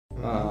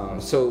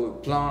So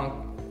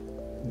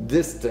Planck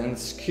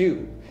distance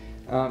Q.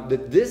 The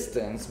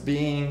distance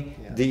being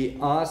the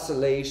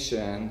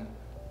oscillation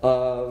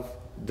of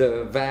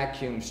the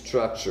vacuum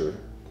structure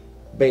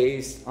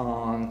based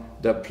on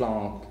the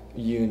Planck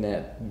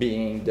unit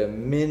being the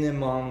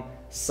minimum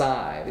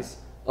size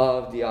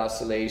of the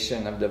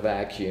oscillation of the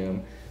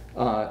vacuum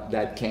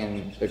that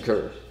can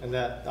occur. And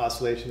that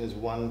oscillation is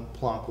 1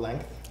 Planck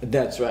length?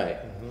 That's right.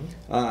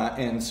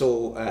 And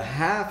so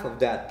half of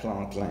that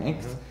Planck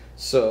length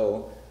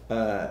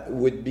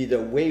would be the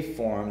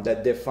waveform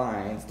that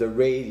defines the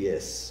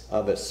radius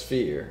of a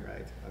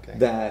sphere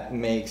that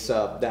makes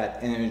up that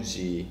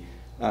energy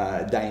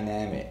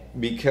dynamic.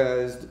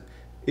 Because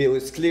it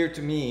was clear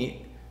to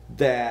me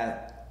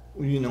that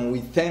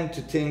we tend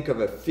to think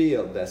of a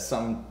field as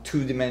some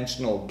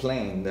two-dimensional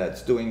plane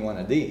that's doing one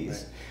of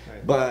these,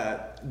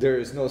 but there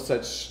is no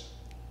such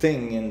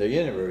thing in the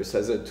universe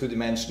as a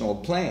two-dimensional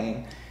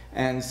plane.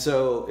 And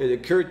so it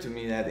occurred to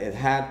me that it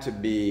had to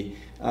be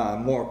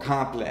more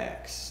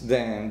complex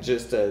than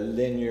just a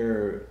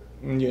linear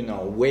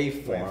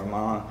waveform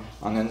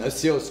on an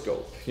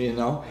oscilloscope,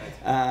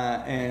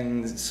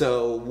 and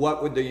so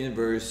what would the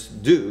universe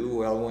do?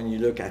 Well, when you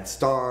look at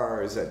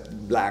stars,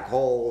 at black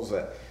holes,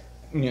 at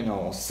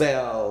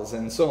cells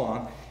and so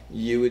on,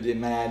 you would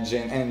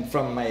imagine, and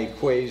from my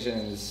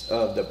equations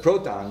of the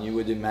proton, you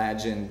would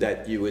imagine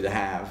that you would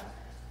have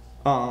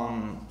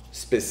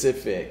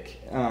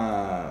specific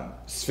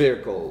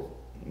spherical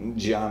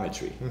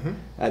geometry,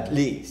 at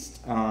least.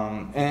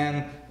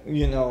 And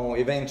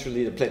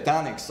eventually the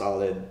Platonic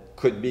solid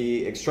could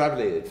be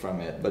extrapolated from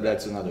it, but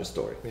that's another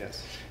story.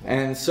 Yes.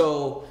 And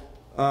so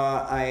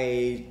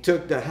I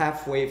took the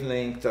half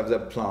wavelength of the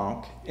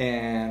Planck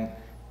and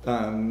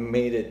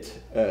made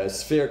it a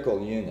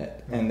spherical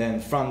unit, and then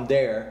from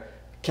there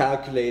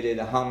calculated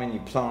how many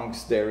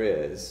Plancks there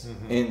is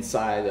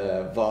inside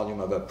a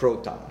volume of a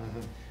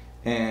proton.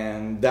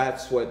 And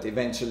that's what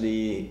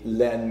eventually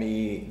led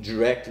me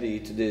directly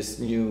to this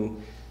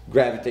new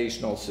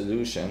gravitational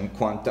solution,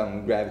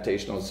 quantum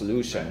gravitational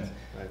solution,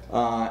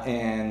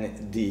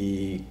 and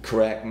the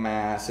correct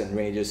mass and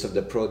radius of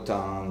the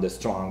proton, the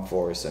strong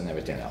force, and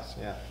everything else.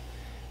 Yeah.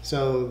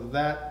 So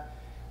that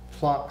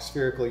Planck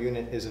spherical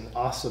unit is an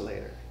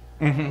oscillator.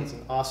 It's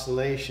an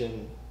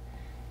oscillation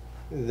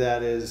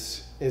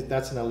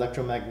that's an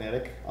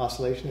electromagnetic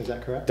oscillation, is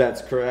that correct?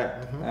 That's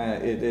correct.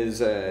 It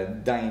is a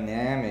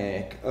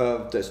dynamic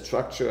of the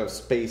structure of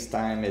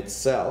space-time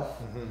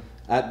itself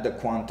at the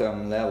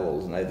quantum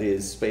levels. That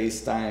is,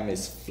 space-time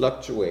is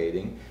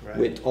fluctuating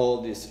with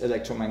all this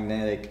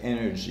electromagnetic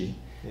energy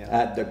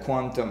at the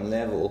quantum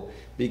level,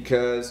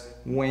 because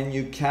when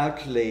you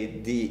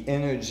calculate the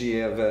energy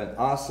of an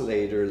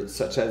oscillator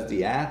such as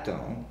the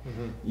atom,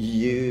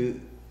 you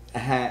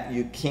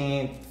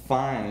can't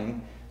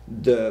find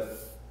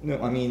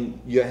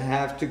you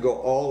have to go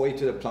all the way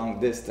to the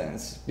Planck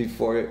distance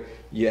before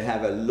you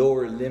have a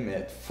lower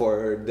limit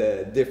for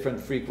the different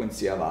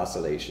frequency of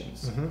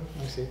oscillations.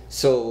 I see.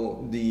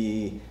 So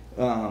the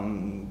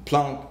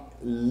Planck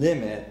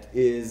limit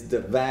is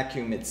the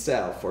vacuum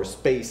itself, or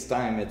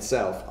space-time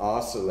itself,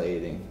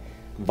 oscillating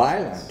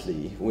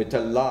violently with a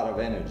lot of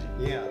energy.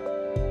 Yeah.